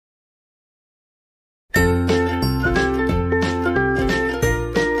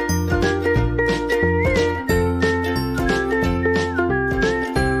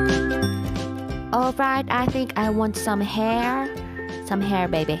think I want some hair. Some hair,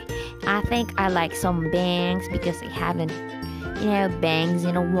 baby. I think I like some bangs because I haven't, bangs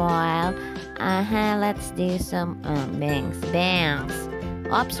in a while. Let's do some bangs.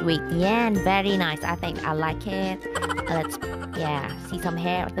 Oops, wait. Yeah, very nice. I think I like it. See some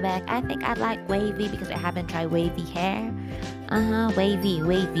hair at the back. I think I like wavy because I haven't tried wavy hair.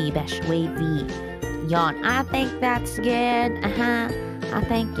 Wavy, besh, wavy. Yawn. I think that's good. I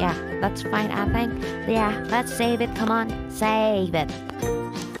think, that's fine. I think, let's save it. Come on, save it.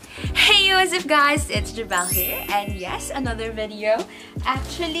 Hey, what's up guys? It's Jobelle here, and yes, another video.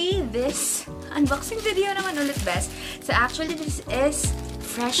 Actually, this unboxing video naman ulit, best. So actually, this is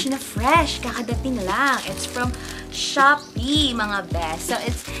fresh na fresh. Kakadating lang. It's from Shopee, mga best. So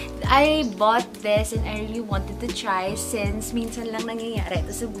I bought this and I really wanted to try since minsan lang nangyayari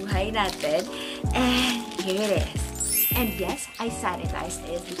ito sa buhay natin. And here it is. And yes, I sanitized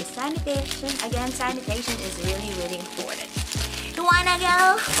it because sanitation is really, really important. You wanna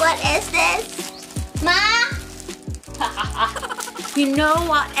go? What is this? Ma? You know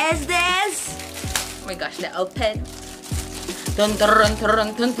what is this? Oh my gosh, the open. Dun dun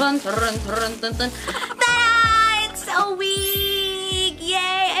dun dun dun dun dun dun dun. It's a wig!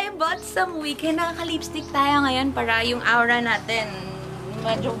 Yay! I bought some wig. Kaya nakaka-lipstick tayo ngayon para yung aura natin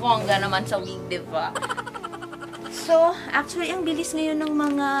medyo bongga naman sa wig, diba? So, actually, ang bilis ngayon ng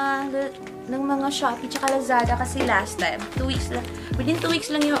mga Shopee tsaka Lazada kasi last time, 2 weeks lang. Within 2 weeks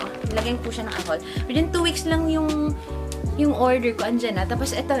lang yung, nilagyan ko siya ng ahol. Within 2 weeks lang yung order ko, andyan na.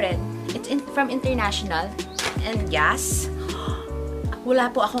 Tapos ito rin, it's from international. And yes, wala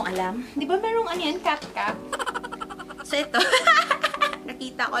po akong alam. Di ba merong ano yan, cap? So ito,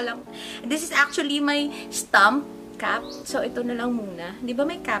 nakita ko lang. This is actually my stamp cap. So, ito na lang muna. Di ba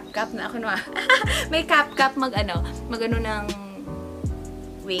may cap na ako na? May cap mag-ano ng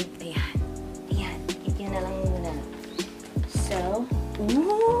wig. Ayan. Ito na lang muna. So,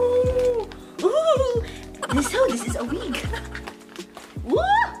 this is a wig. Woo!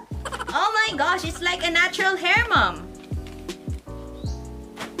 Oh my gosh, it's like a natural hair, mom.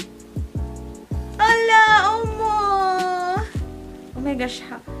 Ala, oh my gosh,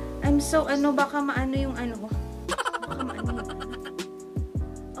 I'm so, baka maano yung ano ko.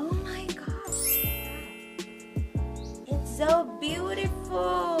 Oh my gosh. It's so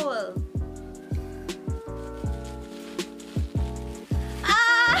beautiful.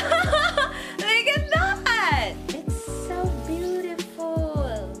 Look at that. It's so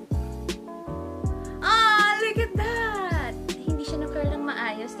beautiful. Look at that. Hindi siya na-curl lang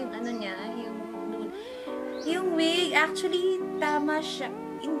maayos yung ano niya, yung wig. Actually, tama siya.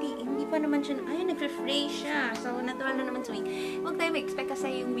 Hindi pa naman siya, nag-refray siya. So, natural na naman sa wig. Huwag tayo mag-expect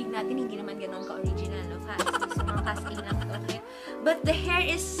kasi yung wig natin hindi naman ganun ka-original, no? So, mga casting lang to, okay? But the hair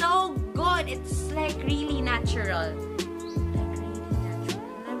is so good. It's like really natural.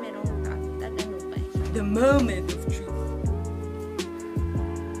 Na merong tatano pa. The moment of truth.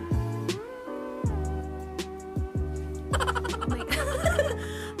 Oh my God.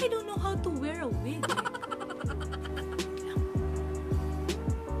 I don't know how to wear a wig.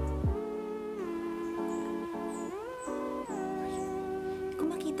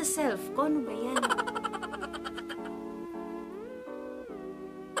 Self ko, ano ba yan?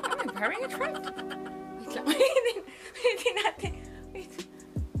 I'm wearing it right. Wait lang. Wait natin. Wait.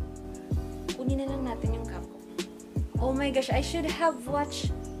 Kunin na lang natin yung cap ko. Oh my gosh, I should have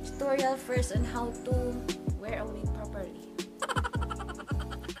watched tutorial first on how to wear a wig properly.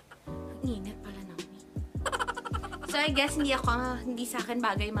 Ang init pala ng wig. So I guess hindi sa akin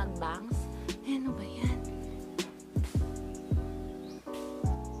bagay mag-bangs. Ano ba yan?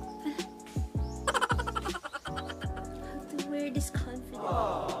 This confident.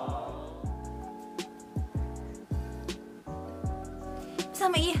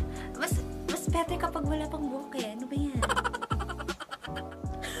 Sama mas better kapag wala pang buhok eh. Ano ba yan?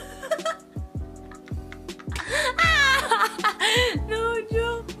 No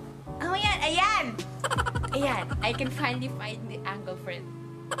joke. Oh, ayan. I can finally find the angle for it.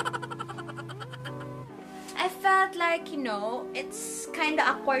 I felt like, it's kind of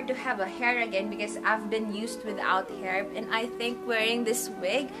awkward to have a hair again because I've been used without hair, and I think wearing this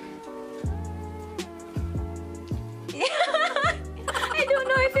wig, I don't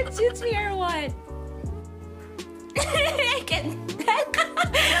know if it suits me or what. I can.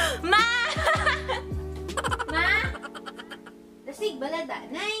 Ma! Lasig balada,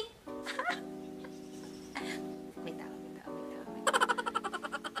 nay. Wait.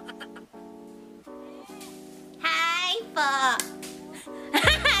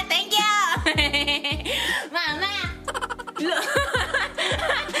 Thank you! Mama!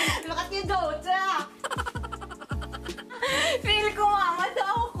 Look at your daughter!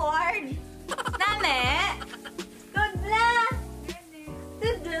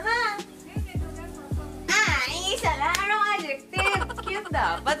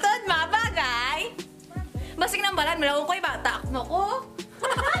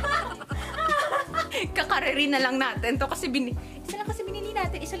 kareri na lang natin to kasi isa lang kasi binili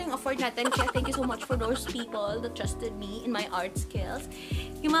natin, isa lang afford natin. Kaya thank you so much for those people that trusted me in my art skills.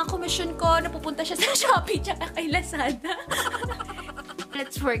 Yung mga commission ko, napupunta siya sa Shopee tsaka kay Lazada.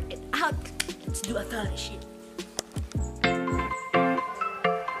 Let's work it out. Let's do a fellowship.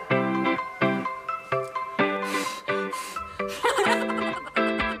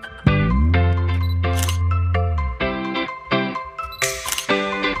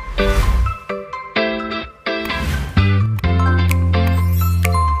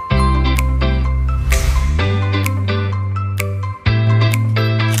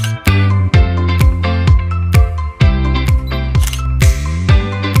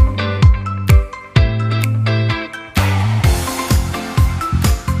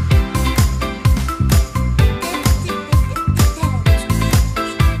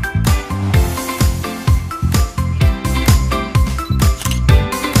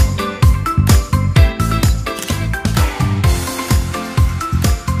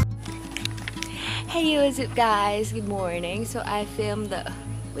 Hey, what's up guys? Good morning. So I filmed the...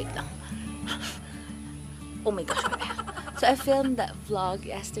 Wait lang. Oh my gosh. So I filmed that vlog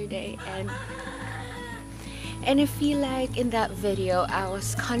yesterday and I feel like in that video I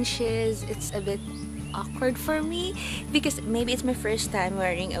was conscious. It's a bit awkward for me because maybe it's my first time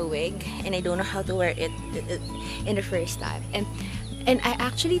wearing a wig and I don't know how to wear it in the first time. And I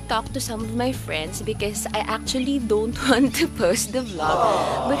actually talked to some of my friends because I actually don't want to post the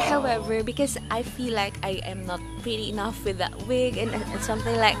vlog. But however, because I feel like I am not pretty enough with that wig and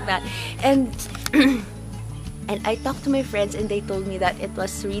something like that. And I talked to my friends and they told me that it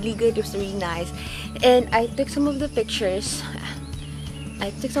was really good, it was really nice. And I took some of the pictures.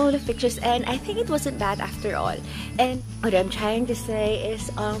 And I think it wasn't bad after all. And what I'm trying to say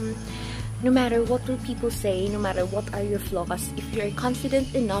is no matter what will people say, no matter what are your flaws, if you're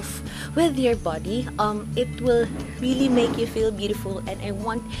confident enough with your body, it will really make you feel beautiful. And I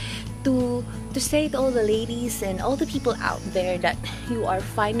want to say to all the ladies and all the people out there that you are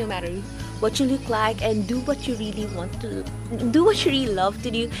fine no matter what you look like, and do what you really want to do, what you really love to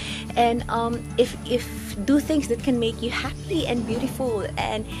do, and if do things that can make you happy and beautiful.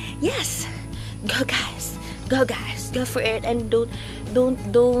 And yes, go guys, go for it, and don't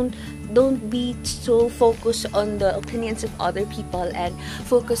be so focused on the opinions of other people, and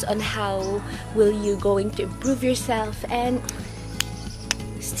focus on how will you going to improve yourself and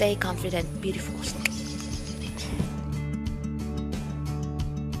stay confident, beautiful.